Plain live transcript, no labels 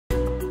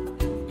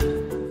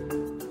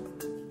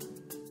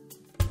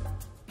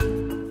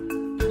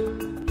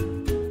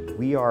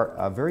We are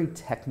a very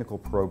technical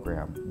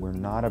program. We're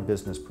not a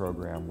business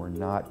program. We're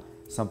not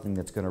something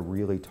that's going to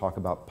really talk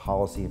about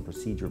policy and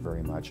procedure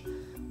very much.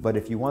 But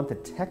if you want the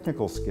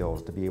technical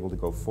skills to be able to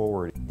go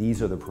forward, these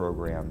are the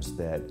programs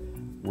that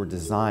were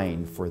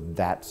designed for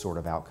that sort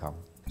of outcome.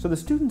 So the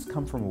students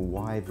come from a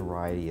wide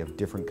variety of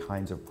different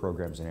kinds of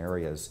programs and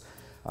areas.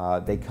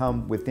 They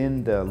come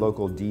within the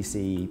local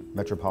DC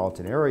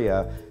metropolitan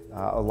area.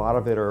 A lot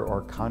of it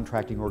are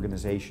contracting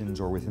organizations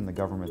or within the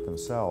government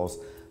themselves.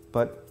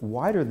 But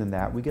wider than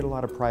that, we get a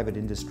lot of private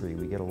industry.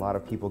 We get a lot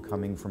of people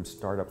coming from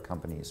startup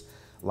companies,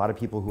 a lot of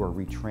people who are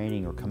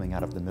retraining or coming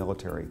out of the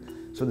military.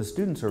 So the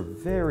students are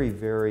very,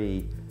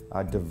 very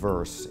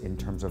diverse in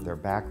terms of their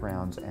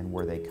backgrounds and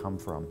where they come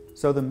from.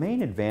 So the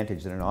main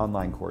advantage that an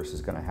online course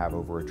is going to have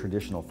over a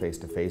traditional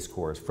face-to-face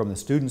course from the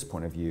student's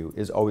point of view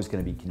is always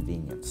going to be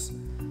convenience.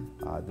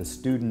 The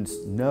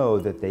students know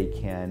that they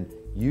can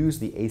use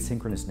the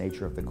asynchronous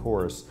nature of the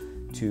course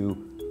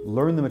to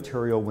learn the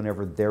material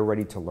whenever they're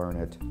ready to learn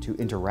it, to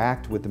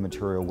interact with the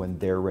material when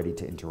they're ready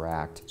to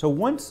interact. So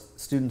once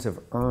students have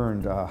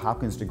earned a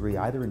Hopkins degree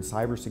either in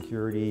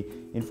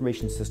cybersecurity,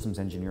 information systems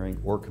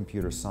engineering, or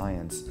computer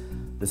science,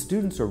 the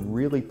students are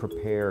really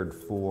prepared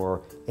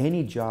for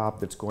any job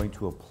that's going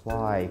to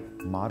apply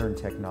modern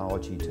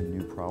technology to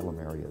new problem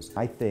areas.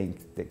 I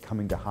think that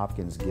coming to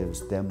Hopkins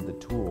gives them the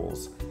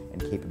tools and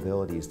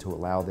capabilities to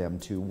allow them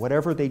to,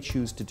 whatever they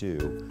choose to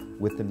do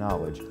with the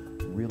knowledge,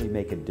 really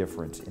make a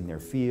difference in their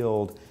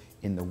field,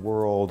 in the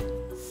world,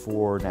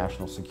 for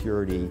national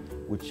security,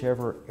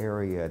 whichever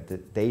area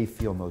that they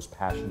feel most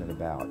passionate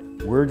about.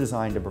 We're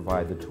designed to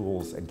provide the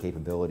tools and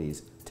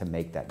capabilities to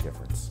make that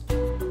difference.